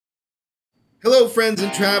Hello, friends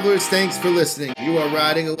and travelers. Thanks for listening. You are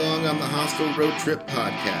riding along on the Hostel Road Trip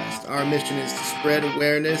podcast. Our mission is to spread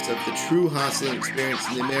awareness of the true hosteling experience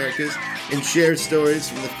in the Americas and share stories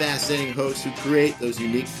from the fascinating hosts who create those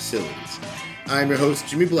unique facilities. I'm your host,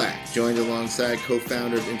 Jimmy Black, joined alongside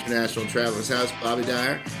co-founder of International Travelers House, Bobby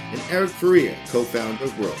Dyer, and Eric Faria, co-founder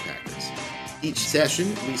of World Packers. Each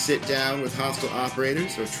session, we sit down with hostel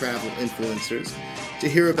operators or travel influencers to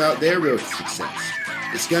hear about their road to success,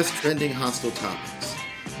 discuss trending hostel topics,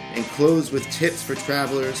 and close with tips for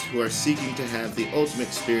travelers who are seeking to have the ultimate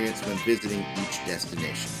experience when visiting each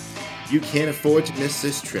destination. You can't afford to miss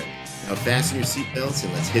this trip. Now fasten your seatbelts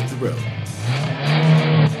and let's hit the road.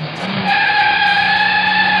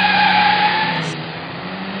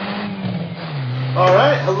 All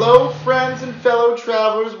right, hello friends and fellow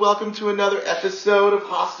travelers. Welcome to another episode of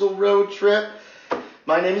Hostel Road Trip.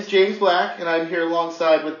 My name is James Black, and I'm here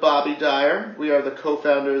alongside with Bobby Dyer. We are the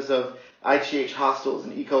co-founders of ITH Hostels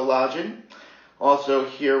and Eco Lodging. Also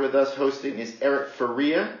here with us hosting is Eric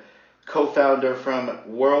Faria, co-founder from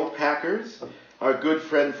World Packers. Our good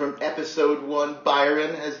friend from episode 1,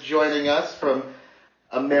 Byron, is joining us from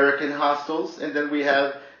American Hostels. And then we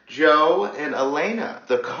have Joe and Elaina,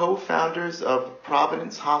 the co-founders of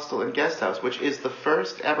Providence Hostel and Guest House, which is the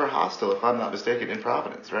first ever hostel, if I'm not mistaken, in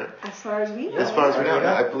Providence, right? As far as we know. As far as we know,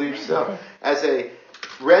 I believe so. As a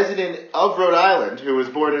resident of Rhode Island, who was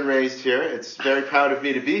born and raised here, it's very proud of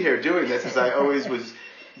me to be here doing this, as I always was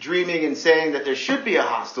dreaming and saying that there should be a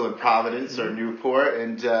hostel in Providence or Newport,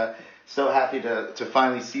 and so happy to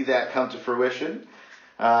finally see that come to fruition.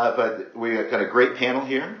 But we got a great panel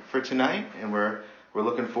here for tonight, and we're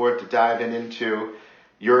looking forward to diving into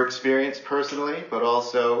your experience personally, but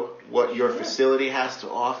also what your facility has to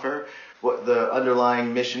offer, what the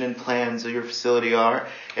underlying mission and plans of your facility are,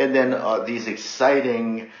 and then this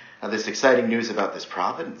exciting news about this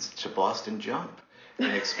Providence to Boston jump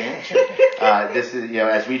and expansion. This is,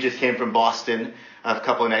 as we just came from Boston a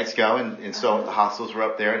couple of nights ago, and so the hostels were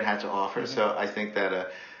up there and had to offer. So I think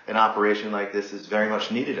that an operation like this is very much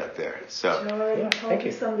needed up there. So Thank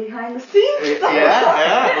you. Some behind the scenes. We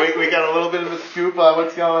got a little bit of a scoop on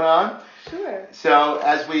what's going on. Sure. So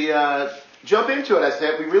as we jump into it, I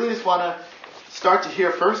said we really just want to start to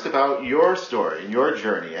hear first about your story and your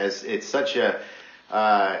journey, as it's such an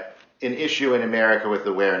issue in America with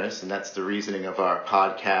awareness, and that's the reasoning of our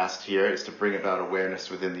podcast here, is to bring about awareness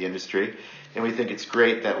within the industry. And we think it's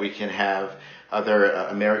great that we can have other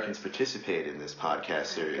Americans participate in this podcast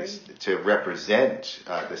series to represent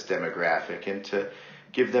this demographic and to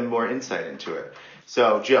give them more insight into it.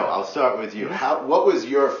 So, Joe, I'll start with you. What was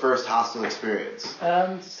your first hostel experience?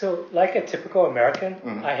 So, like a typical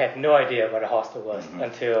American, I had no idea what a hostel was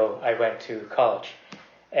until I went to college.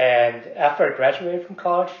 And after I graduated from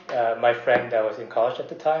college, my friend that was in college at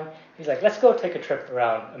the time, he's like, let's go take a trip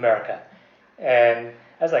around America. And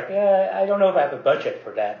I was like, I don't know if I have a budget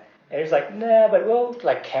for that. And he was like, nah, but we'll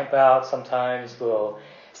camp out sometimes. We'll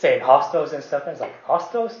stay in hostels and stuff. And I was like,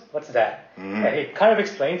 hostels? What's that? And he kind of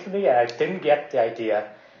explained to me, and I didn't get the idea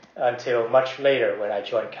until much later when I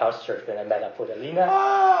joined Couchsurfing. I met up with Elaina.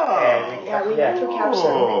 And we went to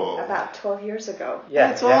Couchsurfing about 12 years ago. Yeah,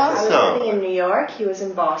 that's awesome. I was living in New York. He was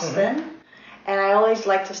in Boston. And I always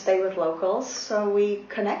like to stay with locals, so we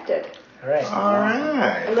connected. All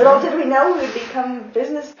right. Little did we know we'd become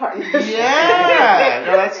business partners. Yeah.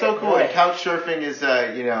 No, that's so cool. And Couchsurfing is,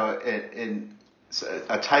 a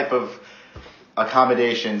type of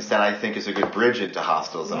accommodations that I think is a good bridge into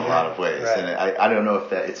hostels in a lot of ways. Right. And I don't know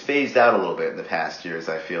if it's phased out a little bit in the past years,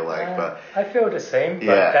 I feel like. But I feel the same, but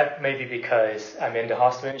that may be because I'm in the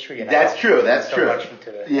hostel industry. And that's true. That's so true. Much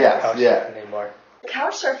into the Couchsurfing anymore.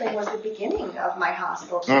 Couchsurfing was the beginning of my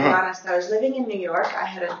hostel, to be honest. I was living in New York. I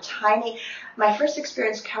had my first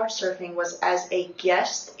experience couchsurfing was as a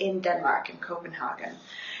guest in Denmark, in Copenhagen.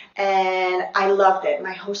 And I loved it.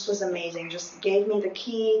 My host was amazing. Just gave me the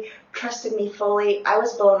key, trusted me fully. I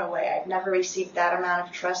was blown away. I'd never received that amount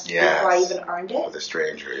of trust before I even earned it. With a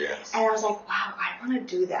stranger, yes. And I was like, wow, I want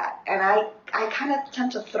to do that. And I kind of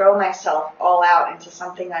tend to throw myself all out into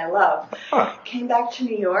something I love. Came back to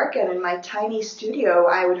New York, and in my tiny studio,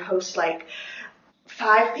 I would host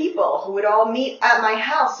 5 people who would all meet at my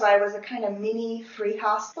house. So I was a kind of mini free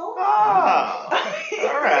hostel. Oh,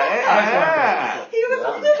 all right. He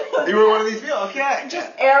was You were one of these people, okay. Just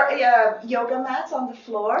yoga mats on the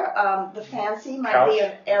floor. The fancy might be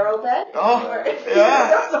an aero bed.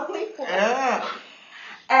 That's only 4. Yeah.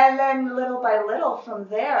 And then little by little from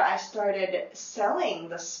there, I started selling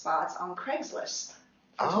the spots on Craigslist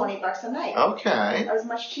for $20 a night. Okay. It was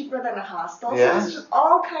much cheaper than a hostel. Yeah. So it was just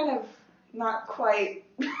all kind of not quite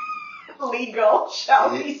legal,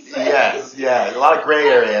 shall we say. Yes, yeah. A lot of gray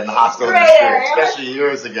area in the hostel Gray industry, area. especially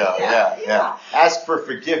years ago. Yeah. Ask for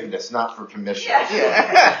forgiveness, not for permission.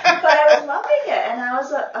 Yeah. But I was loving it, and I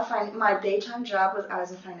was my daytime job was I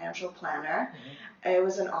was a financial planner. It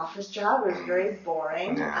was an office job. It was very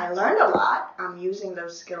boring. Yeah. I learned a lot. I'm using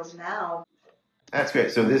those skills now. That's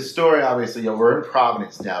great. So this story, obviously, we're in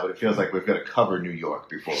Providence now, but it feels like we've got to cover New York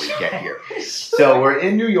before we get here. Sure. So we're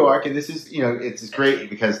in New York, and this is, it's great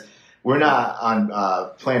because we're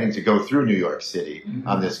not planning to go through New York City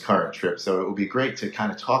on this current trip. So it would be great to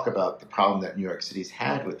kind of talk about the problem that New York City's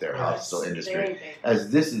had with their hostel industry,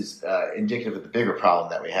 as this is indicative of the bigger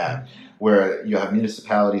problem that we have, where you have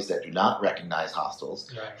municipalities that do not recognize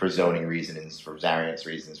hostels for zoning reasons, for variance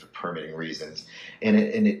reasons, for permitting reasons, and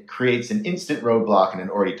it creates an instant roadblock in an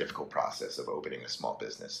already difficult process of opening a small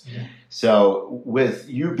business. So with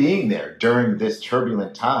you being there during this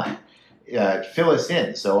turbulent time, fill us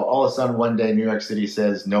in. So all of a sudden one day New York City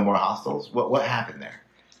says no more hostels. What happened there?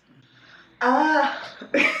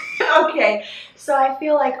 Okay. So I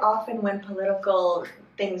feel like often when political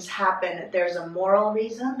things happen, there's a moral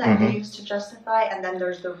reason that they use to justify, and then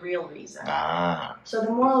there's the real reason. So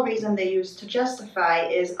the moral reason they use to justify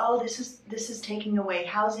is, this is taking away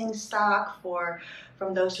housing stock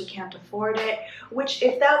from those who can't afford it, which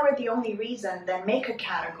if that were the only reason, then make a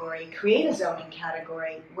category, create a zoning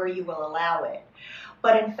category where you will allow it.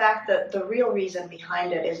 But in fact, the real reason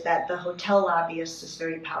behind it is that the hotel lobbyist is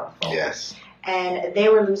very powerful. Yes. And they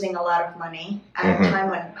were losing a lot of money at a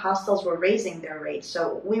time when hostels were raising their rates.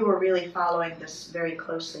 So we were really following this very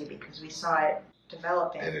closely because we saw it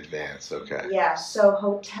developing. In advance, okay. Yeah, so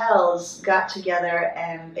hotels got together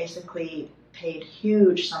and basically paid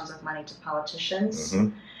huge sums of money to politicians.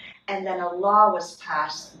 And then a law was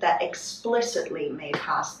passed that explicitly made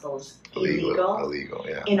hostels illegal,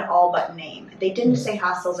 yeah. in all but name. They didn't say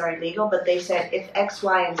hostels are illegal, but they said if X,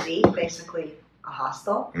 Y, and Z, basically a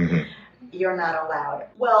hostel, you're not allowed.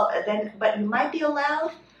 Well, but you might be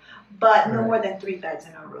allowed, but no more than 3 beds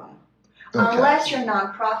in a room. Okay. Unless you're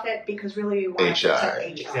nonprofit, because really we want to protect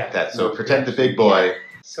HR. Exactly. So protect the big boy.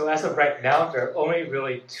 So as of right now, there are only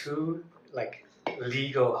really 2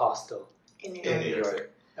 legal hostels in New York.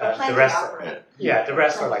 The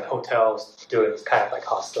rest are like hotels doing kind of like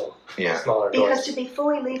hostel, smaller doors. Because to be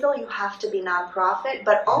fully legal, you have to be nonprofit,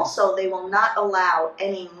 but also they will not allow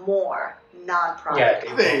any more nonprofit.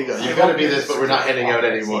 Yeah, there you go. You're going to be this, but we're not handing out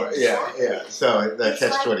anymore. Exactly. Yeah. So the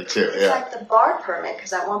catch-22. It's like the bar permit,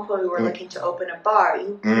 because at one point we were looking to open a bar.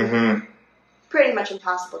 Pretty much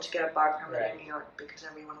impossible to get a bar permit in New York because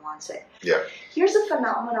everyone wants it. Yeah. Here's a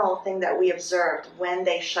phenomenal thing that we observed when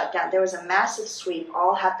they shut down. There was a massive sweep,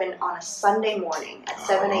 all happened on a Sunday morning at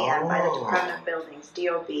 7 a.m. by the Department of Buildings,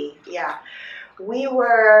 DOB. Yeah. We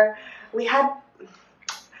had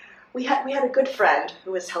a good friend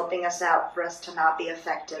who was helping us out for us to not be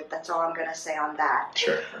affected. That's all I'm going to say on that.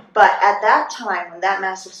 Sure. But at that time, when that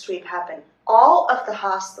massive sweep happened, all of the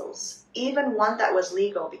hostels, even one that was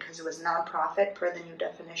legal because it was nonprofit per the new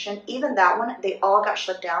definition, even that one, they all got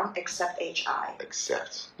shut down except HI.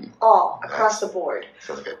 All, across the board.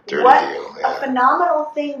 Sounds like a dirty deal. A phenomenal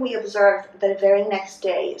thing we observed the very next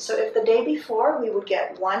day. So if the day before we would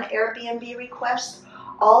get one Airbnb request,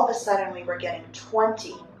 all of a sudden we were getting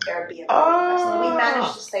 20 Airbnb requests. And we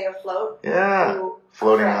managed to stay afloat. Yeah,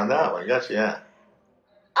 floating on that one. Gotcha, yeah.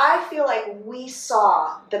 I feel like we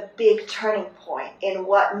saw the big turning point in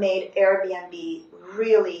what made Airbnb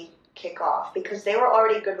really kick off, because they were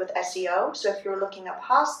already good with SEO. So if you were looking up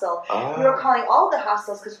hostel, we were calling all the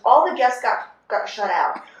hostels because all the guests got shut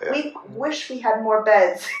out. Yeah. We wish we had more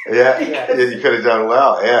beds. Yeah, you could have done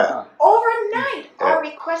well, yeah. Overnight, our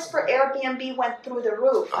requests for Airbnb went through the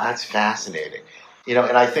roof. Oh, that's fascinating. And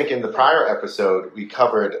I think in the prior episode, we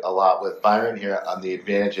covered a lot with Byron here on the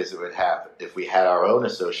advantages it would have if we had our own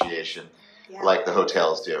association like the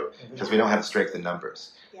hotels do, because we don't have the strength in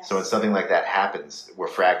numbers. Yes. So when something like that happens, we're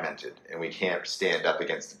fragmented and we can't stand up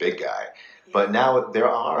against the big guy. Yeah. But now there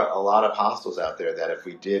are a lot of hostels out there that if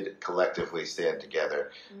we did collectively stand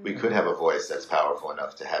together, we could have a voice that's powerful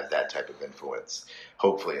enough to have that type of influence,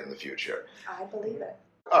 hopefully in the future. I believe it.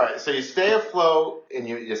 All right, so you stay afloat and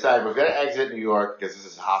you decide we're going to exit New York because this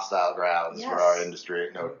is hostile grounds for our industry.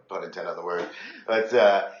 No pun intended on the word. But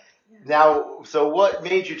now, so what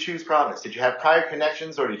made you choose Providence? Did you have prior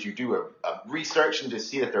connections, or did you do a research and just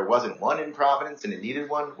see that there wasn't one in Providence and it needed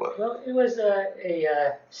one? What? Well, it was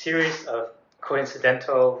a series of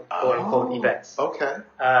coincidental quote-unquote events. Okay.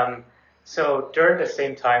 So during the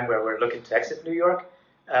same time where we're looking to exit New York,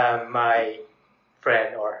 my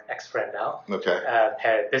friend or ex-friend now Okay.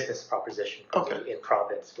 had a business proposition for Okay. me in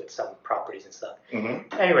Providence with some properties and stuff.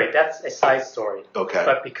 Mm-hmm. Anyway, that's a side story. Okay.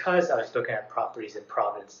 But because I was looking at properties in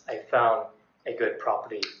Providence, I found a good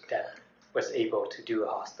property that was able to do a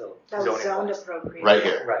hostel. That was zoned wise. appropriate. Right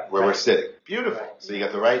here, Right, where right. we're sitting. Beautiful. Right. So you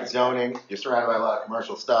got the right zoning. You're surrounded by a lot of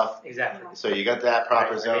commercial stuff. Exactly. So you got that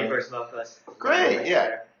proper Right, zoning. neighbors love us. Great, Nice yeah.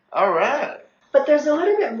 there. All right. But there's a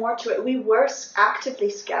little bit more to it. We were actively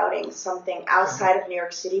scouting something outside of New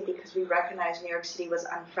York City because we recognized New York City was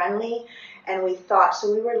unfriendly, and we thought,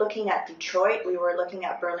 so we were looking at Detroit, we were looking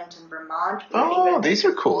at Burlington, Vermont. These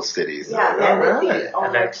are cool cities. Yeah, met with the owner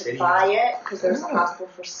Atlantic to City. buy it because there's a hospital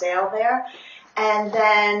for sale there, and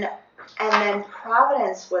then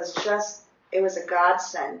Providence was just, it was a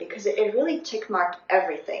godsend because it really tick marked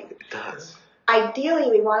everything. It does. Ideally,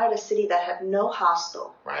 we wanted a city that had no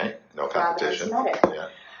hostel. Right? No Providence competition. met it. Yeah.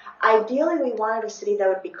 Ideally, we wanted a city that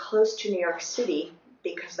would be close to New York City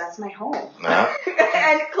because that's my home. No.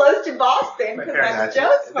 And close to Boston because that's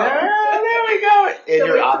Joe's home. There we go. And So you're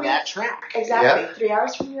we're on three- that track. Exactly. Yeah. 3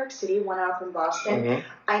 hours from New York City, 1 hour from Boston. Mhm.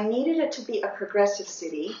 I needed it to be a progressive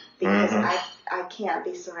city because Mhm. I can't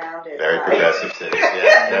be surrounded Very by, progressive cities.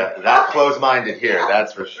 Yeah. Not close-minded here,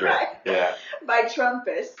 that's for sure. Right. Yeah. by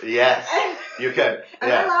Trumpists. Yes. You can. Am I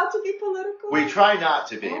Yeah. allowed to be political? We try not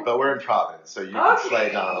to be, but we're in Providence, so you can Okay. slay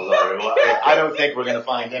down a little. I don't think we're going to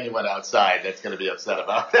find anyone outside that's going to be upset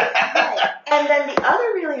about that. Right. And then the other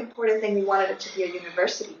really important thing, we wanted it to be a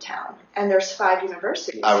university town. And there's 5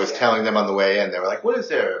 universities I was here. telling them on the way in, they were like, what is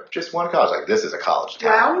there? Just one college? Like, this is a college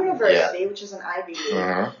town. Brown University, which is an Ivy League.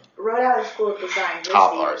 Mhm. Rhode Island School of Design,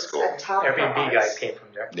 Top RISD, art which is school. a top Airbnb arts. guys came from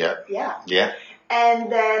there. Yeah. Yeah. Yeah.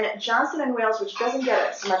 And then Johnson & Wales, which doesn't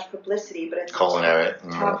get as much publicity, but it's Culinary.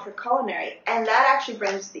 top for culinary. And that actually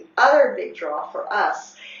brings the other big draw for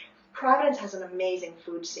us. Providence has an amazing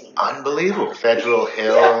food scene. Unbelievable. Federal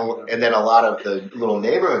Hill, and then a lot of the little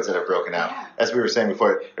neighborhoods that have broken out. Yeah. As we were saying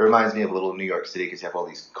before, it reminds me of little New York City because you have all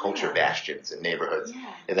these culture bastions and neighborhoods. Yeah.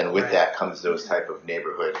 And then with Right. that comes those type of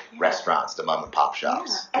neighborhood Yeah. restaurants, the mom and pop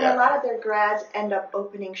shops. Yeah. And a lot of their grads end up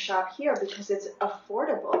opening shop here because it's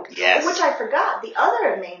affordable. Yes. Which I forgot. The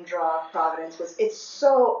other main draw of Providence was it's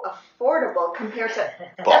so affordable compared to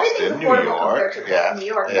Boston, everything's New affordable York. compared to Yeah. New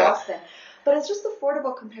York, Yeah. Boston. But it's just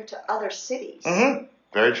affordable compared to other cities. Mm-hmm.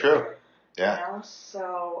 Very true. Yeah. You know?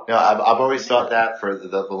 So No, I've always thought that for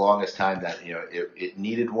the longest time that, it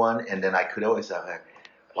needed one, and then I could always thought, like,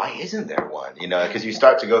 why isn't there one? Because you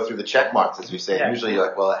start to go through the check marks, as we say. Yeah. Usually you're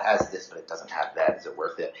like, well, it has this, but it doesn't have that. Is it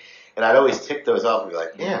worth it? And I'd always tick those off and be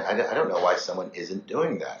like, yeah, I don't know why someone isn't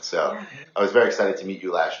doing that. So Yeah. I was very excited to meet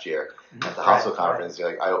you last year at the Right, Hostel conference. You're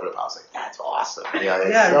like, I opened up, I was like, that's awesome. It's Yeah,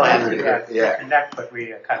 so happy exactly. to hear. Yeah. Connect, but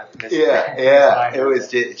we kind of missed Yeah, the yeah. time It of was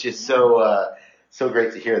just so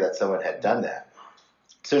great to hear that someone had done that.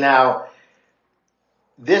 So now,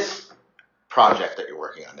 this project that you're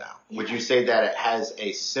working on now, would you say that it has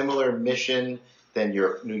a similar mission than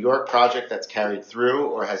your New York project that's carried through,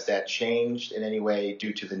 or has that changed in any way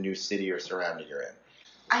due to the new city or surrounding you're in?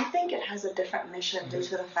 I think it has a different mission due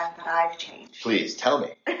to the fact that I've changed. Please, tell me.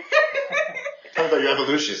 Tell me about your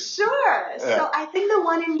evolution. Sure. Yeah. So I think the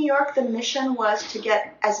one in New York, the mission was to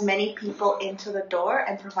get as many people into the door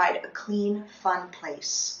and provide a clean, fun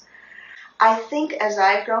place. I think as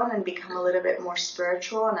I've grown and become a little bit more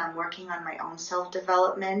spiritual and I'm working on my own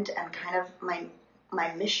self-development and kind of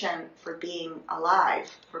my mission for being alive,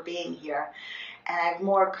 for being here, and I've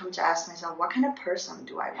more come to ask myself, what kind of person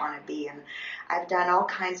do I want to be? And I've done all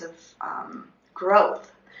kinds of growth.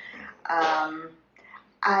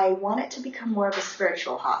 I want it to become more of a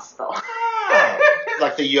spiritual hospital.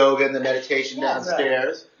 Like the yoga and the meditation Yeah,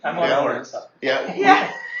 downstairs. I'm on board and stuff. Yeah.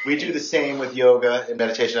 Yeah. We do the same with yoga and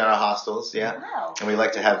meditation at our hostels, yeah. Wow. And we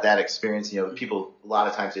like to have that experience. People a lot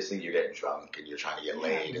of times just think you're getting drunk and you're trying to get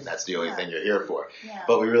laid, and that's the only thing you're here for. Yeah.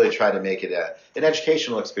 But we really try to make it an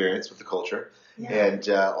educational experience with the culture, Yeah. and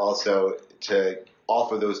also to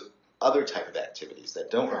offer those other type of activities that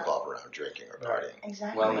don't Yeah. revolve around drinking or partying.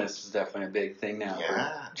 Exactly. Wellness is definitely a big thing now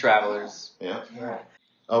Yeah. for travelers. Yeah. Yeah.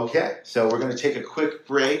 Okay, so we're going to take a quick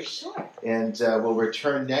break. Sure. And we'll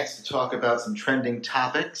return next to talk about some trending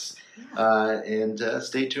topics. And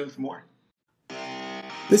stay tuned for more.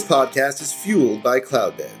 This podcast is fueled by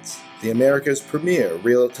Cloudbeds, the America's premier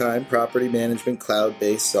real-time property management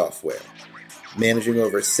cloud-based software. Managing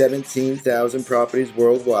over 17,000 properties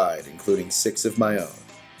worldwide, including 6 of my own.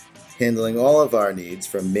 Handling all of our needs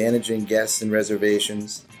from managing guests and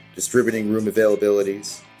reservations, distributing room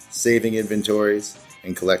availabilities, saving inventories,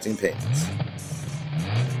 and collecting payments.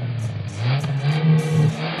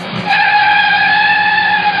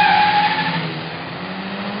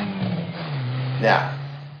 Now,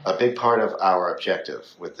 big part of our objective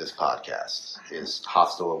with this podcast is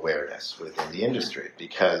hostile awareness within the industry,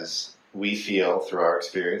 because we feel through our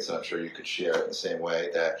experience, and I'm sure you could share it in the same way,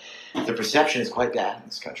 that the perception is quite bad in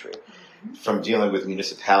this country. From dealing with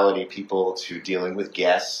municipality people to dealing with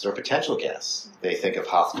guests or potential guests. They think of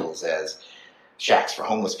hostels as shacks for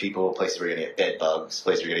homeless people, places where you're going to get bed bugs,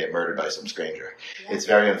 places where you're going to get murdered by some stranger. Yeah. It's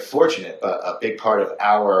very unfortunate, but a big part of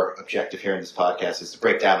our objective here in this podcast is to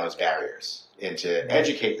break down those barriers and to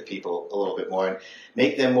educate the people a little bit more and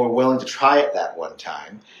make them more willing to try it that one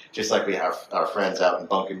time. Just like we have our friends out in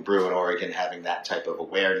Bunk and Brew in Oregon having that type of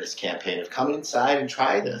awareness campaign of come inside and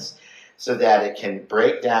try this, so that it can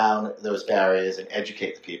break down those barriers and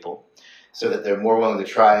educate the people so that they're more willing to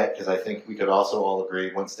try it, because I think we could also all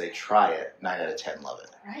agree once they try it, 9 out of 10 love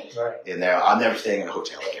it. Right. And I'm never staying in a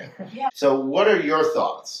hotel again. Yeah. So what are your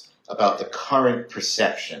thoughts about the current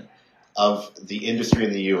perception of the industry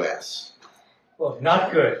in the U.S.? Well,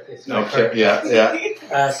 not good. It's not Okay.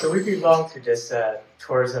 Yeah. So we belong to this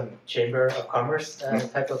tourism chamber of commerce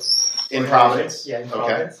type of In Providence? Yeah, in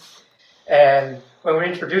Providence. And when we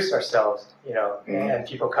introduce ourselves, and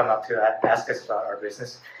people come up to ask us about our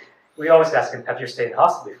business, we always ask them, have you stayed in a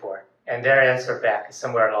hostel before? And their answer back is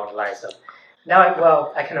somewhere along the lines of,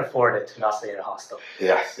 I can afford it to not stay in a hostel.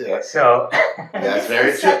 Yes. Yeah. So that's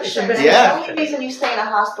very true. The only reason you stay in a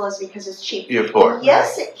hostel is because it's cheap. You're poor.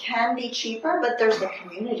 Yes, it can be cheaper, but there's the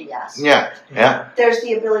community aspect. Yeah. There's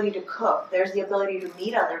the ability to cook. There's the ability to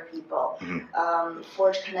meet other people,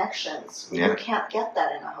 forge connections. Yeah. You can't get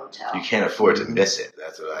that in a hotel. You can't afford to miss it.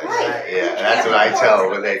 That's what I say. Right. Yeah, that's what I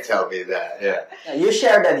tell when they tell me that. Yeah. You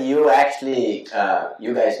shared that you actually,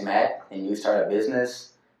 you guys met and you started a business.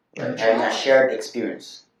 And a shared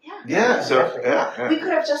experience. Yeah. We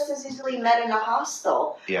could have just as easily met in a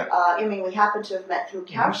hostel. Yeah. We happen to have met through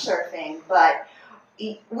couch surfing, but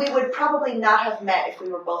we would probably not have met if we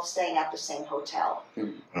were both staying at the same hotel.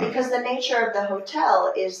 Mm-hmm. Because the nature of the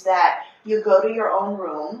hotel is that you go to your own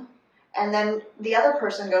room, and then the other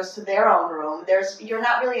person goes to their own room. You're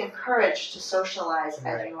not really encouraged to socialize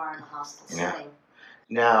as you are in a hostel setting.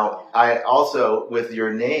 Now, I also, with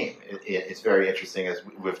your name, it's very interesting, as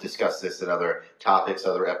we've discussed this in other topics,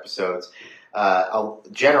 other episodes.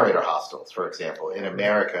 Generator hostels, for example, in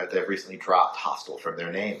America, they've recently dropped hostel from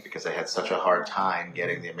their name because they had such a hard time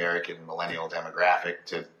getting the American millennial demographic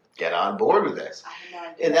to get on board with this.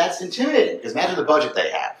 And that's intimidating, because imagine the budget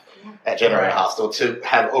they have at Generator Hostel to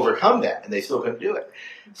have overcome that, and they still couldn't do it.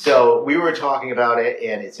 So we were talking about it,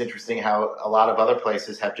 and it's interesting how a lot of other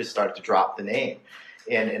places have just started to drop the name.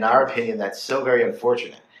 And in our opinion, that's so very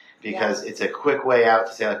unfortunate, because it's a quick way out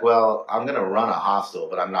to say, like, well, I'm going to run a hostel,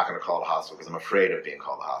 but I'm not going to call it a hostel because I'm afraid of being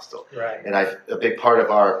called a hostel. Right. And a big part of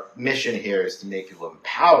our mission here is to make people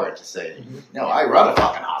empowered to say, no, I run a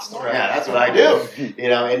fucking hostel. Right. Yeah, that's what I do.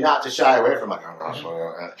 And not to shy away from like,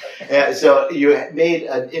 so you made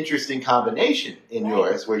an interesting combination in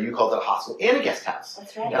yours where you called it a hostel and a guest house.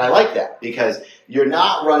 That's right. And I like that, because you're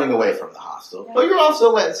not running away from the hostel, but you're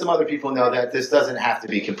also letting some other people know that this doesn't have to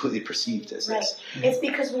be completely perceived as this. It's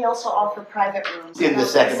because we also offer private rooms. In the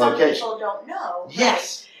second location. Some people don't know.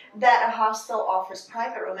 Yes. That a hostel offers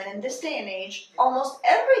private room, and in this day and age, almost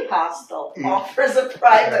every hostel offers a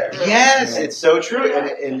private room. Yes, it's so true,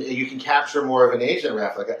 and you can capture more of an age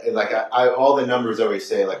demographic. Like all the numbers always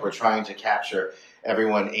say, like we're trying to capture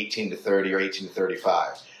everyone 18 to 30 or 18 to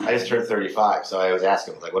 35. I just turned 35, so I always ask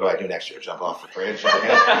them, like, what do I do next year? Jump off the bridge? Do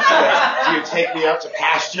you take me out to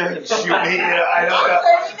pasture and shoot me? I don't know.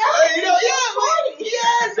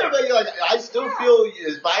 Yes. Like, I still feel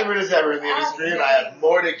as vibrant as ever in the industry, and I have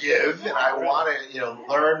more to give, and I want to,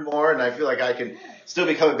 learn more, and I feel like I can still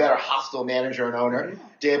become a better hostel manager and owner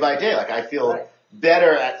day by day. Like, I feel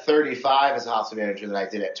better at 35 as a hostel manager than I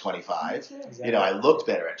did at 25. Exactly. I looked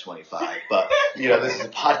better at 25, but, this is a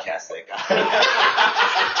podcast thing.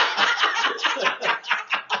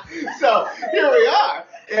 So here we are.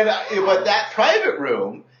 But that private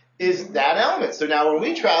room is that element. So now when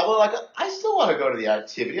we travel, like, I still want to go to the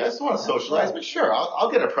activity. I still want to socialize, but sure,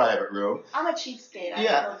 I'll get a private room. I'm a cheapskate.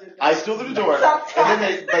 I still do the door.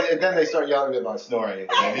 And then they start yelling about snoring.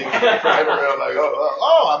 And in the private room, like,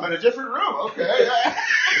 oh, I'm in a different room. Okay.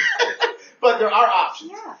 But there are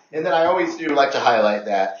options. Yeah. And then I always do like to highlight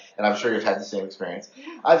that, and I'm sure you've had the same experience.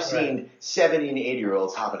 Yeah. I've seen 70 and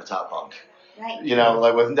 80-year-olds hop in a top bunk. Right.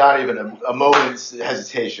 Like with not even a moment's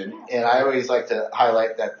hesitation. And I always like to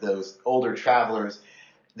highlight that those older travelers,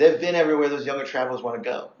 they've been everywhere those younger travelers want to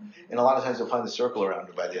go. And a lot of times they'll find the circle around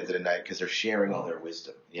them by the end of the night because they're sharing all their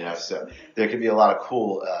wisdom. So there can be a lot of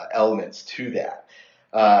cool elements to that.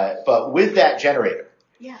 But with that generator,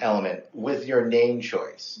 element with your name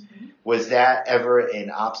choice. Was that ever an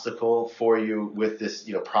obstacle for you with this,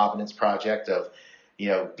 Providence project of,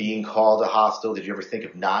 being called a hostel? Did you ever think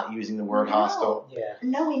of not using the word hostel? Yeah.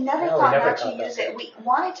 No, we never No, we thought never not thought to that. use it. We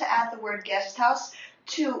wanted to add the word guest house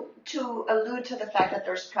to allude to the fact that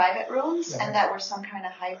there's private rooms and that we're some kind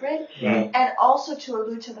of hybrid, and also to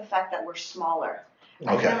allude to the fact that we're smaller.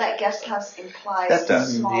 I feel that guest house implies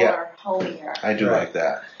smaller, homier. I do like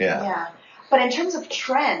that. Yeah. But in terms of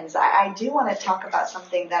trends, I do want to talk about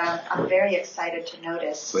something that I'm very excited to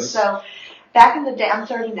notice. Please. So back in the day, I'm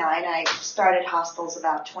 39. I started hostels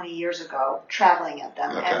about 20 years ago, traveling at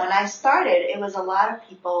them. Okay. And when I started, it was a lot of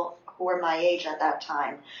people who were my age at that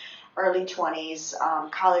time, early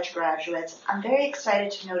 20s, college graduates. I'm very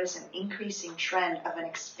excited to notice an increasing trend of an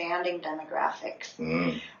expanding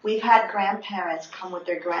demographic. We've had grandparents come with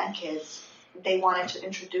their grandkids. They wanted to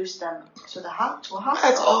introduce them to a hostel.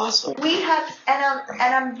 That's awesome. We have, and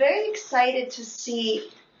I'm very excited to see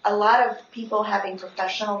a lot of people having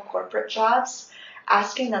professional corporate jobs,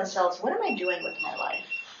 asking themselves, what am I doing with my life?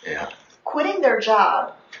 Yeah. Quitting their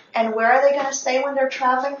job, and where are they going to stay when they're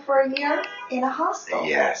traveling for a year? In a hostel.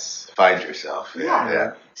 Yes. Find yourself.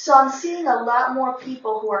 Yeah. So I'm seeing a lot more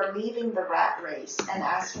people who are leaving the rat race and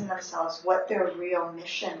asking themselves what their real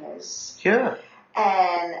mission is. Yeah.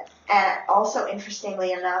 And also,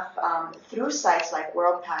 interestingly enough, through sites like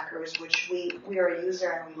World Packers, which we are a user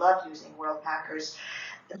and we love using World Packers,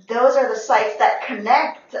 those are the sites that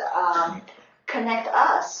connect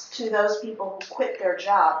us to those people who quit their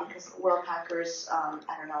job, because World Packers,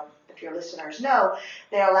 I don't know if your listeners know,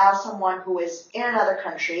 they allow someone who is in another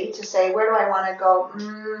country to say, where do I want to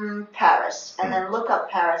go? Paris. And then look up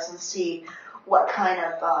Paris and see what kind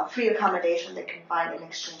of free accommodation they can find in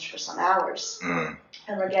exchange for some hours.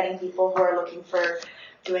 And we're getting people who are looking for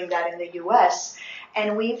doing that in the U.S.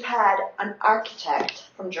 And we've had an architect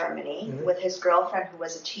from Germany with his girlfriend who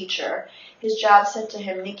was a teacher. His job said to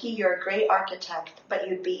him, Nikki, you're a great architect, but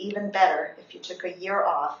you'd be even better if you took a year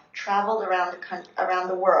off, traveled around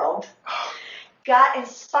the world, got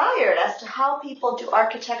inspired as to how people do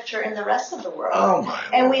architecture in the rest of the world. Oh my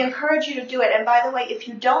and Lord. we encourage you to do it. And by the way, if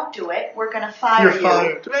you don't do it, we're going to fire you. You're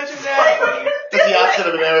fired. Imagine that. That's the opposite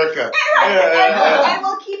of America. And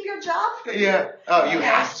we'll keep your job for you. Yeah. Oh, you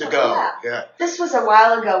have to go. Yeah. This was a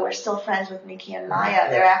while ago. We're still friends with Nikki and Maya.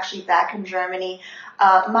 They're actually back in Germany.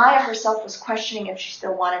 Maya herself was questioning if she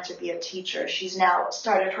still wanted to be a teacher. She's now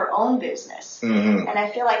started her own business. And I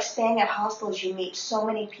feel like staying at hostels, you meet so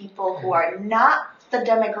many people who are not the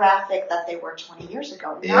demographic that they were 20 years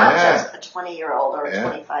ago. Not just a 20-year-old or a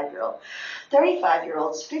 25-year-old.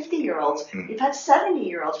 35-year-olds, 50-year-olds. We've had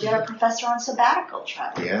 70-year-olds. We had a professor on sabbatical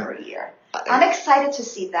traveling for a year. I'm excited to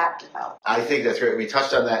see that develop. I think that's great. We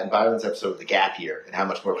touched on that in Byron's episode, the gap year, and how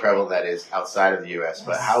much more prevalent that is outside of the U.S.,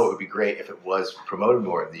 but how it would be great if it was promoted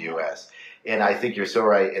more in the U.S. And I think you're so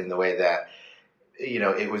right in the way that,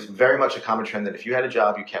 it was very much a common trend that if you had a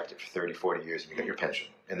job, you kept it for 30, 40 years, and you got your pension.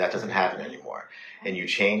 And that doesn't happen anymore. And you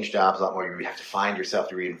change jobs a lot more. You have to find yourself,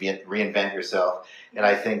 to reinvent yourself. And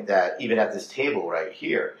I think that even at this table right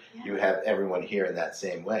here, you have everyone here in that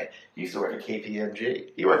same way. You used to work at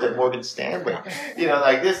KPMG. You worked at Morgan Stanley.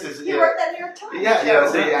 This is... You worked at New York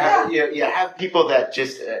Times. So you have people that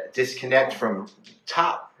just disconnect from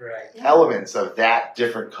top elements of that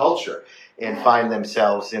different culture and find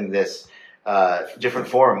themselves in this different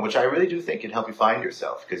forum, which I really do think can help you find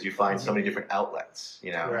yourself, because you find so many different outlets.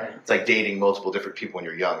 It's like dating multiple different people when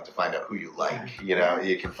you're young to find out who you like.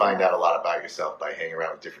 You can find out a lot about yourself by hanging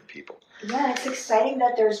around with different people. Yeah, it's exciting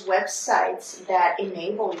that there's websites that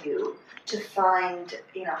enable you to find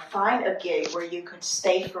a gig where you could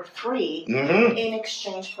stay for free in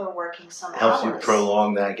exchange for working some Helps hours. you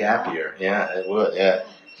prolong that gap year. Yeah, it would. Yeah,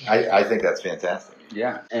 I think that's fantastic.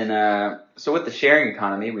 Yeah, and so with the sharing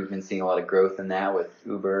economy, we've been seeing a lot of growth in that with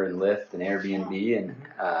Uber and Lyft and Airbnb. And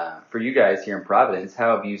for you guys here in Providence,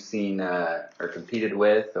 how have you seen or competed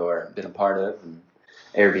with or been a part of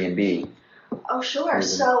Airbnb? Oh, sure.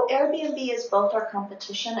 So Airbnb is both our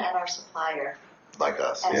competition and our supplier. Like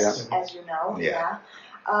us, as you know.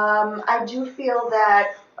 I do feel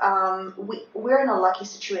that we're in a lucky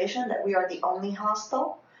situation that we are the only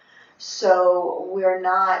hostel. So we're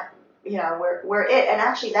not... we're it. And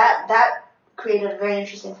actually that created a very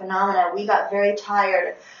interesting phenomenon. We got very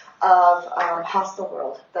tired of Hostel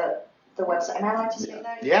World, the website. Am I allowed to say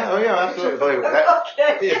that? Yeah, absolutely.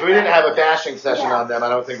 Okay. If we didn't have a bashing session on them, I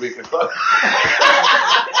don't think we could close.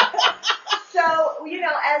 So,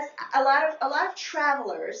 as a lot of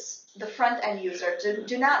travelers, the front end user,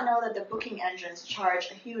 do not know that the booking engines charge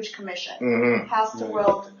a huge commission. Mm-hmm. Hostel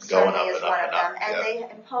World Going certainly up is and up one of and them, up, and yeah.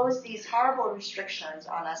 they impose these horrible restrictions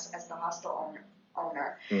on us as the hostel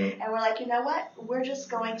owner. Mm-hmm. And we're like, you know what? We're just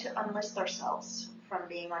going to unlist ourselves from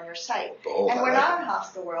being on your site. Bold, And I we're like not it. on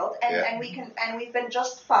Hostel World, and, Yeah. and we've been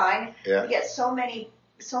just fine. Yeah. We get so many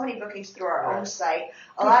bookings through our own site.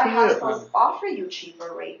 A Good lot of for you. hostels offer you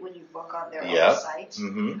cheaper rate when you book on their Yep. own site.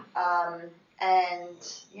 Mm-hmm.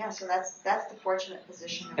 So that's the fortunate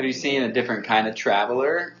position. Have you seen a different kind of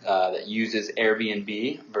traveler that uses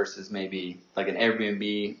Airbnb versus maybe like an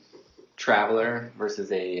Airbnb traveler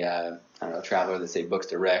versus a traveler that say books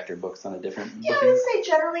direct or books on a different Yeah, I booking? would say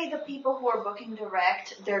generally the people who are booking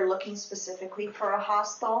direct, they're looking specifically for a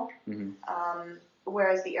hostel. Mm-hmm.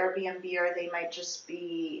 Whereas the Airbnb, they might just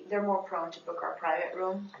they're more prone to book our private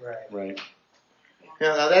room. Right.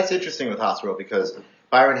 Yeah, now that's interesting with Hostel World because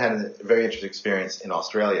Byron had a very interesting experience in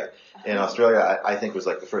Australia. In Australia, I think was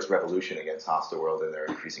like the first revolution against Hostel World and their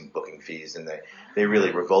increasing booking fees, and they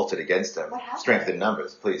really revolted against them. What happened? Strength in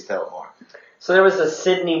numbers. Please tell more. So there was a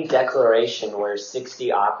Sydney declaration where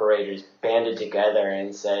 60 operators banded together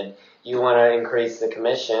and said, you want to increase the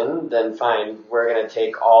commission, then fine, we're going to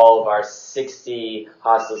take all of our 60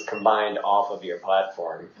 hostels combined off of your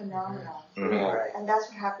platform. Phenomenal. Mm-hmm. Yeah. And that's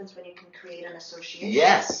what happens when you can create an association.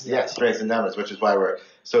 Yes, strength in numbers, which is why we're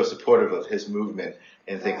so supportive of his movement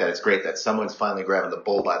and think that it's great that someone's finally grabbing the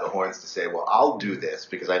bull by the horns to say, well, I'll do this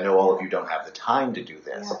because I know all of you don't have the time to do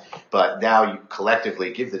this. Yeah. But now you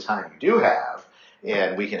collectively give the time you do have,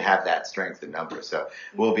 and we can have that strength in numbers. So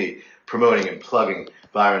we'll be promoting and plugging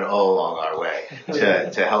Byron all along our way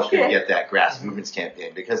to help him get that grass movements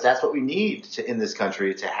campaign, because that's what we need in this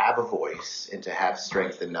country, to have a voice and to have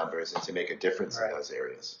strength in numbers and to make a difference in those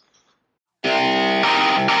areas.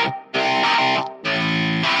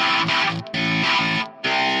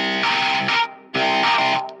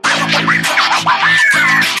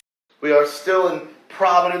 We are still in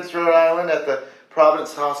Providence, Rhode Island at the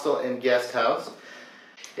Providence Hostel and Guest House.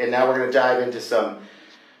 And now we're going to dive into some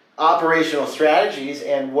operational strategies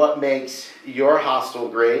and what makes your hostel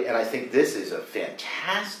great. And I think this is a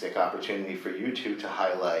fantastic opportunity for you two to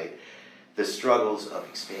highlight the struggles of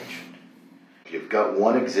expansion. You've got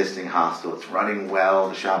one existing hostel, it's running well,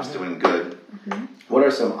 the shop's doing good. Mm-hmm. What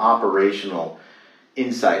are some operational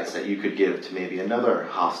insights that you could give to maybe another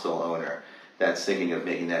hostel owner that's thinking of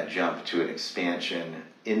making that jump to an expansion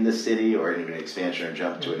in the city, or even an expansion or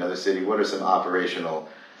jump to another city? What are some operational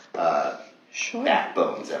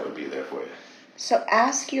backbones that would be there for you? So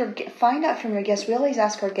find out from your guests. We always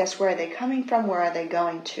ask our guests, where are they coming from, where are they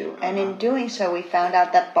going to? And in doing so, we found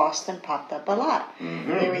out that Boston popped up a lot.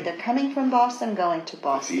 Mm-hmm. They were either coming from Boston, going to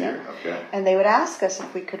Boston. Okay. And they would ask us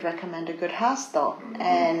if we could recommend a good hostel. Mm-hmm.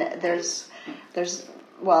 And there's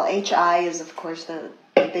HI is, of course, the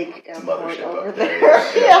big airport over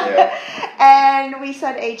there. Yeah. And we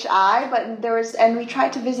said HI, but and we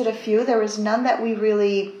tried to visit a few. There was none that we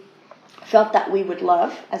really felt that we would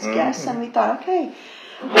love as guests, and we thought, okay,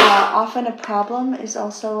 often a problem is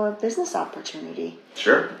also a business opportunity.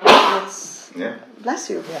 Sure. Bless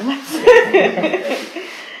you. Yeah.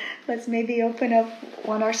 Let's maybe open up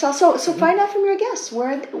one ourselves. So find out from your guests,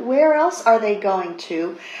 where else are they going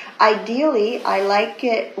to? Ideally, I like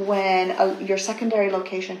it when your secondary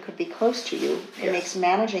location could be close to you. It makes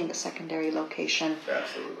managing the secondary location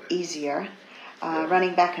easier.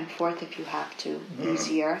 Running back and forth if you have to,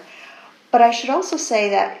 easier. But I should also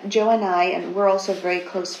say that Joe and I, and we're also very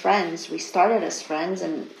close friends. We started as friends,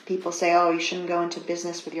 and people say, oh, you shouldn't go into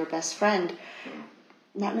business with your best friend.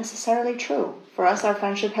 Not necessarily true. For us, our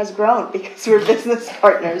friendship has grown because we're business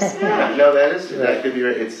partners. No, that could be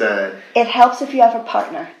right. It helps if you have a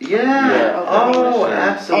partner. Yeah. Oh,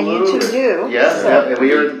 absolutely. And you two do. Yes, and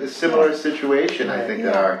we are in a similar situation. I think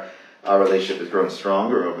that our relationship has grown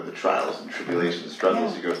stronger over the trials and tribulations and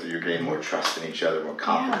struggles you go through. You're gaining more trust in each other, more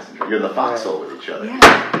confidence. You're in the foxhole with each other.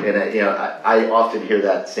 Yeah. And I often hear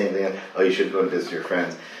that same thing. Oh, you shouldn't go to visit your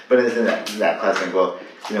friends. But in that class, I think, well,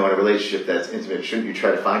 in a relationship that's intimate, shouldn't you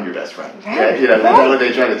try to find your best friend? Right. That's what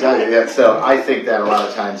they try to tell you. Yeah. So I think that a lot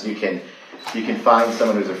of times you can find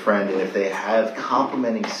someone who's a friend, and if they have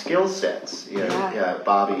complementing skill sets,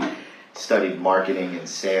 Bobby studied marketing and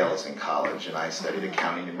sales in college, and I studied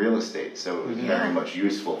accounting and real estate, so it was very much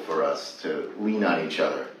useful for us to lean on each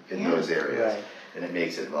other in those areas, and it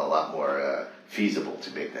makes it a lot more feasible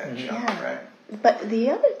to make that jump, right? But the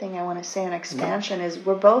other thing I want to say on expansion is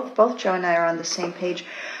we're both Joe and I are on the same page.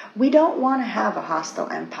 we don't want to have a hostel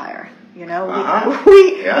empire. You know, Uh-huh.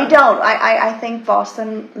 we Yeah. don't. I think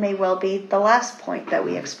Boston may well be the last point that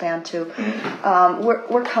we expand to.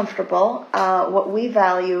 We're comfortable. What we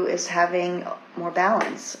value is having more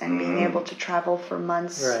balance and being able to travel for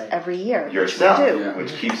months Right. every year, Yourself, which we do.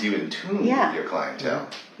 which keeps you in tune Yeah. with your clientele.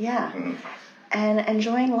 Yeah, Mhm. and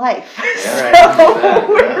enjoying life. Yeah.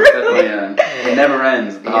 It never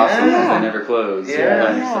ends. The hostels, Yeah. they never close.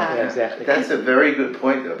 Yeah. Yeah, exactly. That's a very good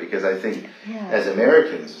point, though, because I think Yeah. as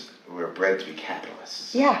Americans, we're bred to be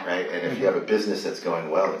capitalists. Yeah. Right? And if you have a business that's going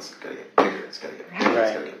well, it's going to get bigger, it's going to get bigger, it's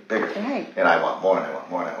Right. going to get bigger. Right. And I want more, and I want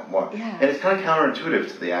more, and I want more. Yeah. And it's kind of counterintuitive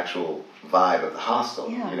to the actual vibe of the hostel.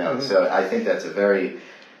 Yeah. You know, so I think that's a very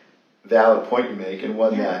valid point you make, and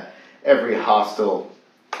one that every hostel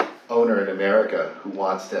owner in America who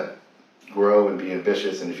wants to grow and be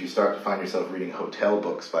ambitious, and if you start to find yourself reading hotel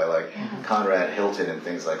books by like Conrad Hilton and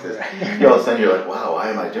things like this, you all of a sudden you're like, wow, why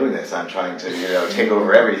am I doing this? I'm trying to, you know, take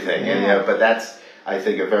over everything. And, you know, but that's, I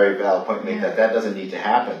think, a very valid point to make, that doesn't need to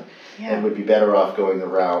happen, and would be better off going the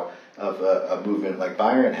route of a movement like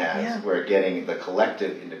Byron has, where getting the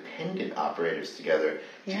collective independent operators together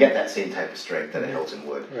to get that same type of strength that a Hilton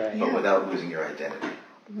would, but without losing your identity.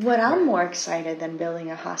 What I'm more excited than building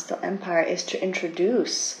a hostel empire is to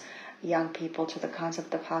introduce young people to the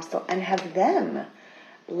concept of hostel and have them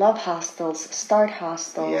love hostels, start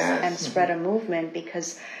hostels, and spread a movement,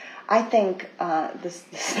 because I think this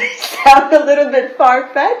may sound a little bit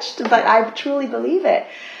far-fetched, but I truly believe it.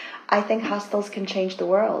 I think hostels can change the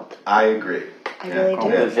world. I agree. I really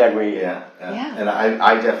do. I agree. Yeah. And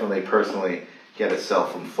I definitely personally get a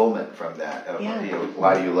self-fulfillment from that. You know,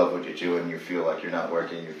 why do you love what you do and you feel like you're not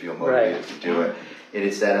working, you feel motivated to do it. And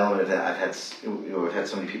it's that element that I've had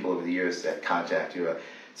so many people over the years that contact you,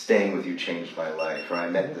 staying with you changed my life, or I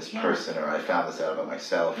met this person, or I found this out about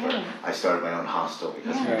myself, or I started my own hostel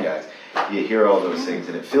because of you guys. You hear all those things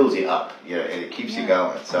and it fills you up, you know, and it keeps you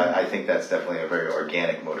going. So I think that's definitely a very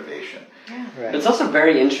organic motivation. But it's also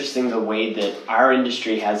very interesting the way that our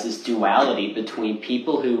industry has this duality between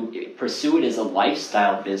people who pursue it as a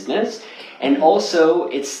lifestyle business, and also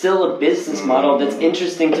it's still a business model that's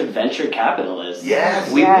interesting to venture capitalists. Yes.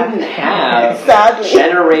 We wouldn't have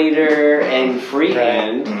Generator and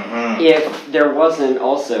Freehand if there wasn't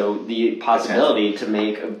also the possibility to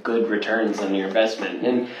make good returns on your investment.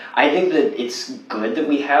 And I think that it's good that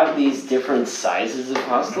we have these different sizes of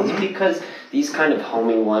hostels, because these kind of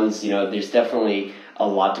homey ones, you know, there's definitely a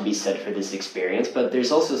lot to be said for this experience, but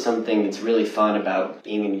there's also something that's really fun about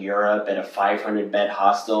being in Europe at a 500-bed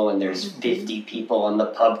hostel and there's 50 people on the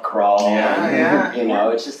pub crawl. You know,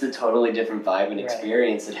 it's just a totally different vibe and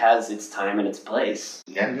experience. It has its time and its place.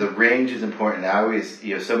 Yeah, the range is important. I always,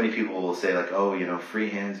 you know, so many people will say like, oh, you know,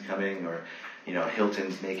 Freehand's coming, or, you know,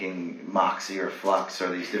 Hilton's making Moxie or Flux,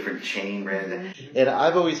 or these different chain brands. And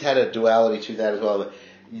I've always had a duality to that as well.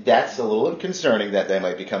 That's a little concerning that they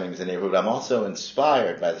might be coming to the neighborhood. I'm also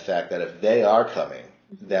inspired by the fact that if they are coming,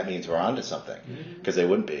 that means we're onto something, because they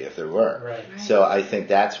wouldn't be if there were. Right. So I think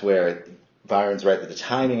that's where Byron's right, that the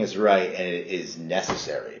timing is right and it is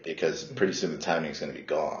necessary, because pretty soon the timing is going to be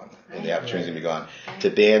gone and the opportunity is going to be gone to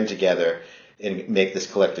band together and make this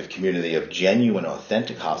collective community of genuine,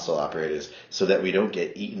 authentic hostel operators, so that we don't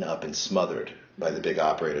get eaten up and smothered by the big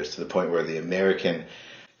operators to the point where the American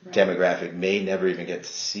demographic may never even get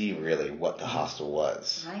to see really what the hostel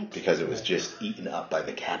was, because it was just eaten up by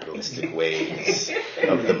the capitalistic ways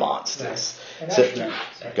of the monsters.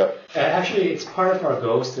 Actually, it's part of our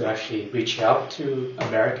goals to actually reach out to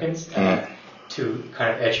Americans to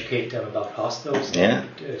kind of educate them about hostels,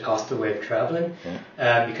 the hostel way of traveling,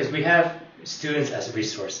 because we have students as a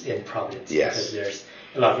resource in Providence, because there's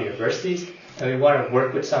a lot of universities, and we want to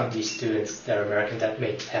work with some of these students that are American that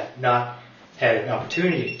may have not had an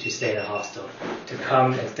opportunity to stay in a hostel, to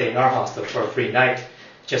come and stay in our hostel for a free night,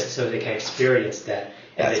 just so they can experience that,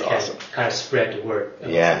 and that's they can awesome. kind of spread the word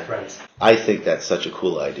amongst their friends. I think that's such a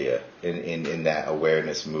cool idea in that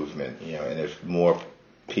awareness movement, you know, and if more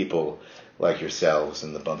people like yourselves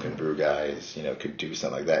and the Bunk and Brew guys, you know, could do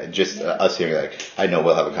something like that, and just us hearing, like, I know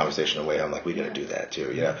we'll have a conversation on the way home, like, we got to do that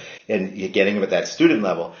too, you know, and getting them at that student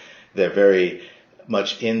level, they're very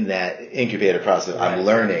much in that incubator process. I'm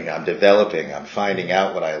learning, I'm developing, I'm finding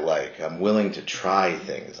out what I like, I'm willing to try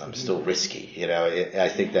things, I'm still risky, you know. I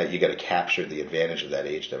think that you got to capture the advantage of that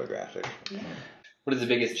age demographic. What is the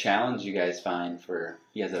biggest challenge you guys find for,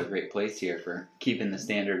 you guys have a great place here for keeping the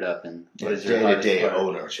standard up, and what is your day-to-day hardest part?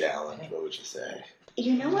 owner challenge? What would you say?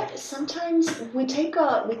 You know what? Sometimes we take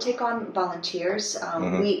on volunteers.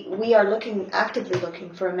 We are actively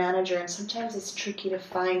looking for a manager, and sometimes it's tricky to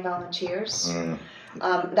find volunteers.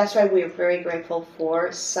 That's why we're very grateful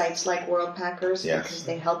for sites like World Packers Yes. because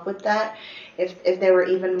they help with that. If there were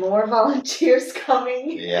even more volunteers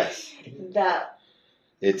coming, Yes.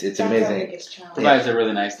 It's It's our amazing. biggest challenge. Provides a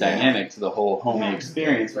really nice dynamic to the whole homey Yeah.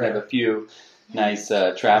 experience. We have a few nice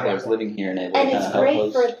travelers living here and able And to it's kind of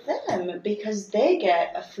help great us. for them because they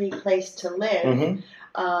get a free place to live.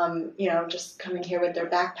 Mm-hmm. Just coming here with their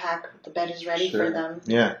backpack, the bed is ready Sure. for them.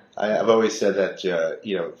 Yeah, I've always said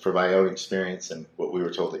that, for my own experience and what we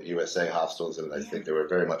were told at USA hostels, and I think they were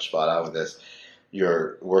very much spot on with this,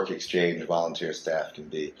 your work exchange volunteer staff can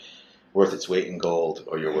be worth its weight in gold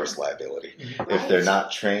or your worst liability. If they're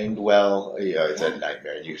not trained well, it's a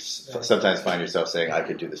nightmare. You sometimes find yourself saying, I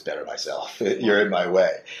could do this better myself. You're in my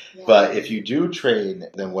way. Yeah. But if you do train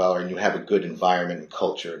them well and you have a good environment and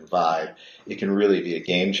culture and vibe, it can really be a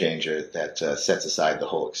game changer that sets aside the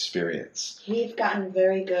whole experience. We've gotten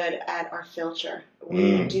very good at our filter.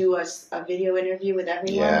 We do a video interview with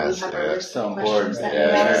everyone. Yes, we have a list so of questions important.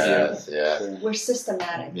 that we ask. Yes. We're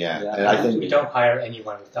systematic. Yeah. And I think We don't hire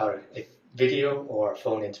anyone without a video or a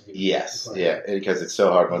phone interview. yes, because it's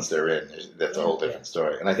so hard once they're in. That's a whole different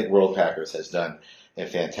story. And I think World Packers has done a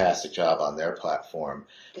fantastic job on their platform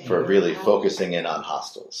for really focusing in on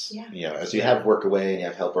hostels. Yeah. As you have Workaway and you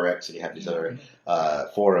have HelperX and you have these other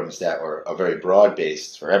forums that are very broad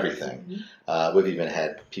based for everything. We've even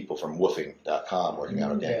had people from woofing.com working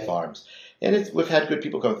on organic farms. And we've had good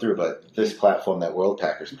people come through, but this platform that World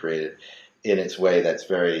Packers created in its way that's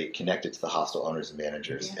very connected to the hostel owners and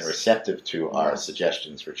managers and receptive to our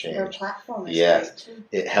suggestions for change. Their platform is great too.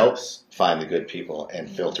 It helps find the good people and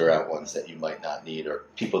filter out ones that you might not need or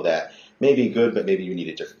people that may be good, but maybe you need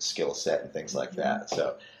a different skill set and things like that.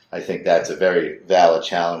 So I think that's a very valid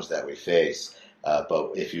challenge that we face.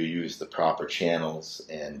 But if you use the proper channels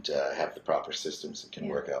and have the proper systems, it can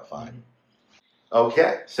work out fine.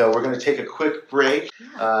 Okay, so we're going to take a quick break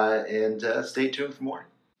and stay tuned for more.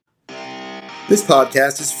 This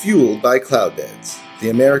podcast is fueled by Cloudbeds, the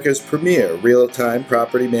America's premier real-time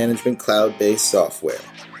property management cloud-based software.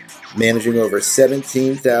 Managing over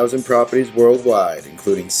 17,000 properties worldwide,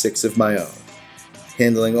 including 6 of my own.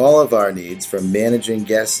 Handling all of our needs from managing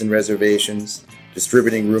guests and reservations,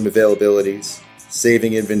 distributing room availabilities,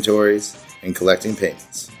 saving inventories, and collecting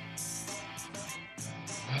payments.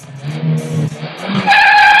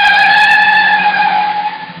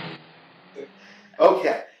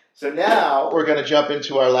 Okay. So now we're going to jump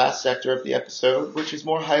into our last sector of the episode, which is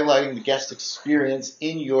more highlighting the guest experience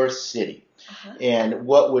in your city. And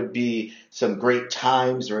what would be some great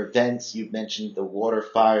times or events. You've mentioned the water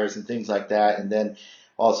fires and things like that. And then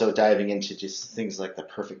also diving into just things like the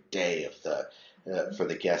perfect day of for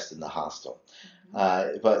the guest in the hostel.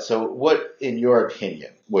 But so what, in your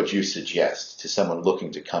opinion, would you suggest to someone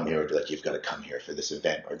looking to come here or be like, you've got to come here for this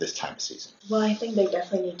event or this time of season? Well, I think they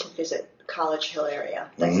definitely need to visit College Hill area.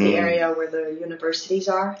 That's the area where the universities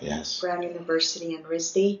are. Yes. Brown University and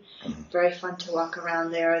RISD. Very fun to walk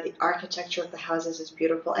around there. The architecture of the houses is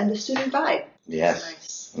beautiful. And the student vibe Yes.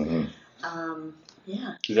 is nice.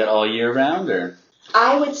 Yeah. Is that all year round or?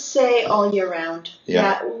 I would say all year round.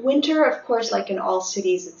 Yeah. Winter, of course, like in all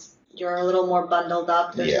cities, you're a little more bundled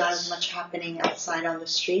up. There's not as much happening outside on the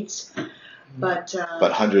streets. But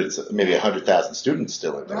hundreds, maybe 100,000 students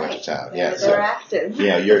still in the winter town. They're active.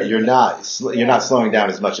 You're not slowing down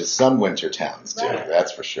as much as some winter towns do. Right.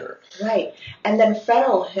 That's for sure. Right, and then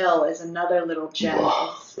Federal Hill is another little gem.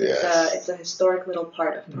 Wow. It's a historic little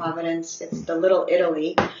part of Providence. It's the Little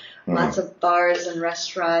Italy. Lots of bars and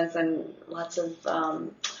restaurants and lots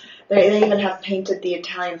of. They even have painted the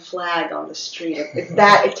Italian flag on the street. It's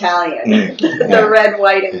that Italian, the red,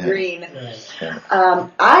 white, and green.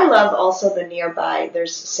 I love also the nearby.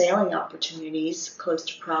 There's sailing opportunities close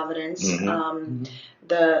to Providence.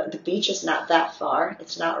 The beach is not that far.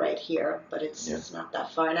 It's not right here, but it's not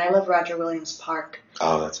that far. And I love Roger Williams Park.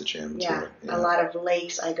 Oh, that's a gem too. Yeah, a lot of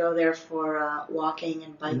lakes. I go there for walking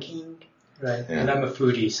and biking. Right, and I'm a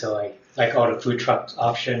foodie, so I like all the food truck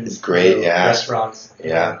options. It's great, restaurants.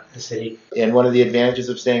 Yeah, the city. And one of the advantages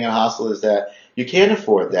of staying in a hostel is that you can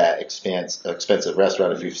afford that expensive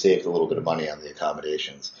restaurant if you've saved a little bit of money on the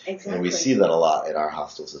accommodations. Exactly. And we see that a lot in our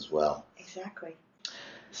hostels as well. Exactly.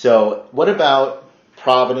 So, what about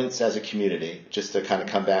Providence as a community? Just to kind of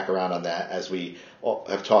come back around on that, as we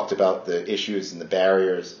have talked about the issues and the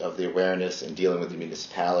barriers of the awareness and dealing with the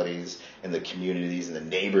municipalities and the communities and the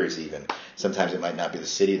neighbors even. Sometimes it might not be the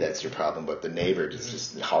city that's your problem, but the neighbor is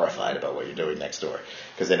just horrified about what you're doing next door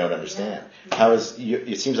because they don't understand.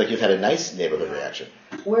 It seems like you've had a nice neighborhood reaction.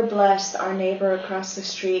 We're blessed. Our neighbor across the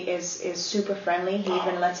street is super friendly. He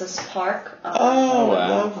even lets us park.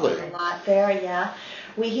 Lovely. A lot there, yeah.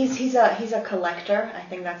 He's a collector. I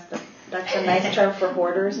think that's a nice term for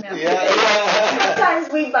hoarders now. Yeah.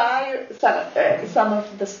 Sometimes we buy some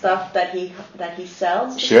of the stuff that he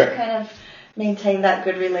sells just Sure. to kind of maintain that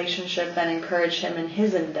good relationship and encourage him in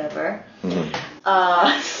his endeavor. Mm-hmm.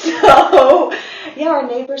 So yeah, our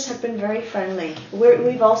neighbors have been very friendly.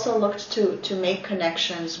 We've also looked to make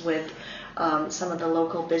connections with some of the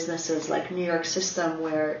local businesses like New York System,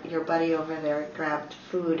 where your buddy over there grabbed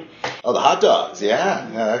food. Oh, the hot dogs. Yeah.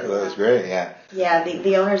 That was great. Yeah. Yeah,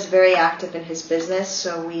 the owner's very active in his business,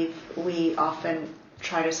 so we often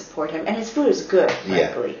try to support him, and his food is good,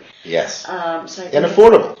 frankly. Yes. So I think And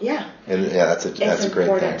affordable. Yeah. And that's a great thing. It's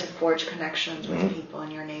important to forge connections with people in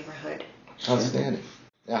your neighborhood. Outstanding.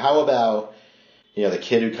 Now, how about the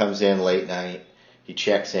kid who comes in late night? He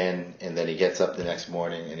checks in, and then he gets up the next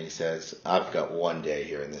morning, and he says, "I've got one day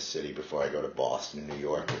here in this city before I go to Boston, New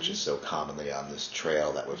York," which is so commonly on this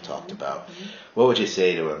trail that we've talked about. What would you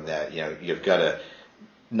say to him that you've got to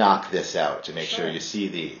knock this out to make sure you see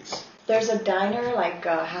these? There's a diner like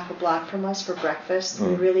half a block from us for breakfast.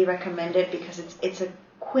 We really recommend it because it's a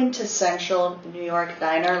quintessential New York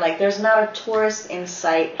diner. Like, there's not a tourist in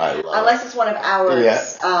sight unless it's one of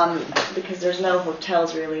ours, because there's no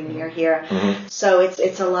hotels really near here. So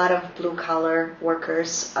it's a lot of blue collar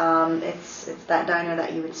workers. It's that diner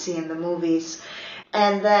that you would see in the movies.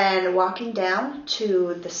 And then walking down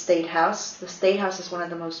to the State House. The State House is one of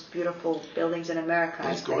the most beautiful buildings in America.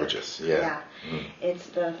 It's gorgeous. Yeah. It's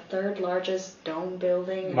the third largest dome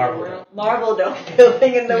building in Marble the world. dome. Marble dome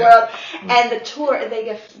building in the world. And the tour, they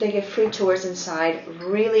give free tours inside.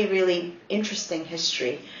 Really, really interesting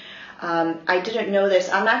history. I didn't know this.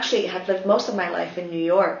 I've lived most of my life in New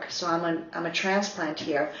York, so I'm a transplant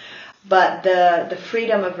here. But the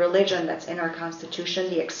freedom of religion that's in our Constitution,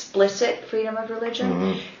 the explicit freedom of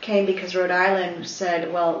religion, came because Rhode Island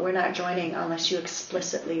said, well, we're not joining unless you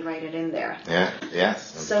explicitly write it in there.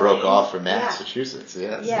 Yes. It broke off from Massachusetts.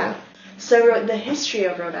 Yes. Yeah. So the history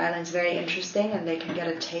of Rhode Island is very interesting, and they can get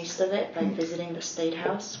a taste of it by visiting the State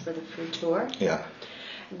House for the free tour. Yeah.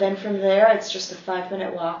 Then from there, it's just a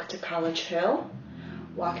 5-minute walk to College Hill.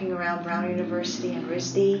 Walking around Brown University and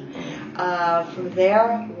RISD. From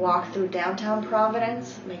there, walk through downtown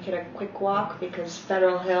Providence. Make it a quick walk because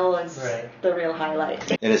Federal Hill is the real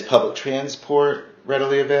highlight. And is public transport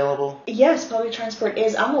readily available? Yes, public transport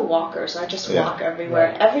is. I'm a walker, so I just walk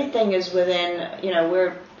everywhere. Everything is within,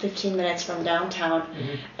 we're 15 minutes from downtown.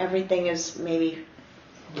 Everything is maybe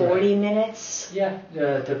 40 minutes. Yeah,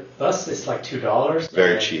 the bus is like $2.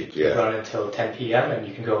 Very cheap, You run until 10 p.m. and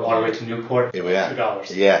you can go all the way to Newport for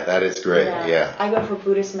 $2. Yeah, that is great. Yeah. I go for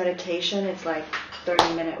Buddhist meditation. It's like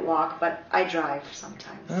 30-minute walk, but I drive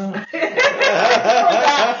sometimes. 30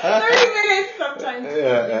 minutes sometimes.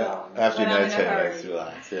 After you meditate,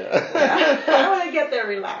 relax. I want to get there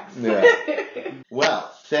relaxed.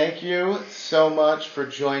 Well, thank you so much for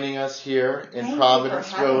joining us here in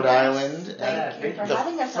Providence, Rhode Island. Thank you for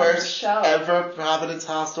having us on the first show. ever Providence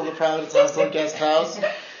Hostel, the Providence Hostel Guest House,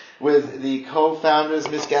 with the co-founders,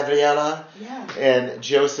 Miss Gabriella and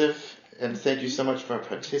Joseph. And thank you so much for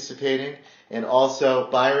participating. And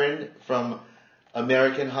also Byron from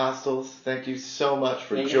American Hostels. Thank you so much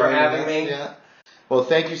for joining us. Thank you for having me. Yeah. Well,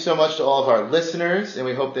 thank you so much to all of our listeners, and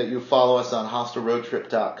we hope that you follow us on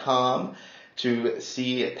hostelroadtrip.com to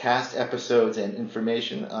see past episodes and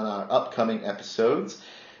information on our upcoming episodes.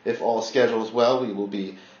 If all schedules well, we will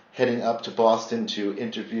be heading up to Boston to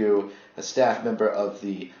interview a staff member of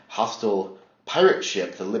the Hostel pirate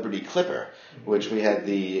ship, the Liberty Clipper, which we had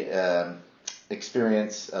the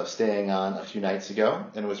experience of staying on a few nights ago,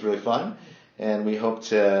 and it was really fun. And we hope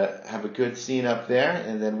to have a good scene up there,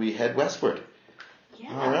 and then we head westward.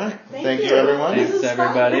 Yeah. All right. Thank you, everyone. Thanks,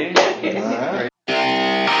 everybody. All right.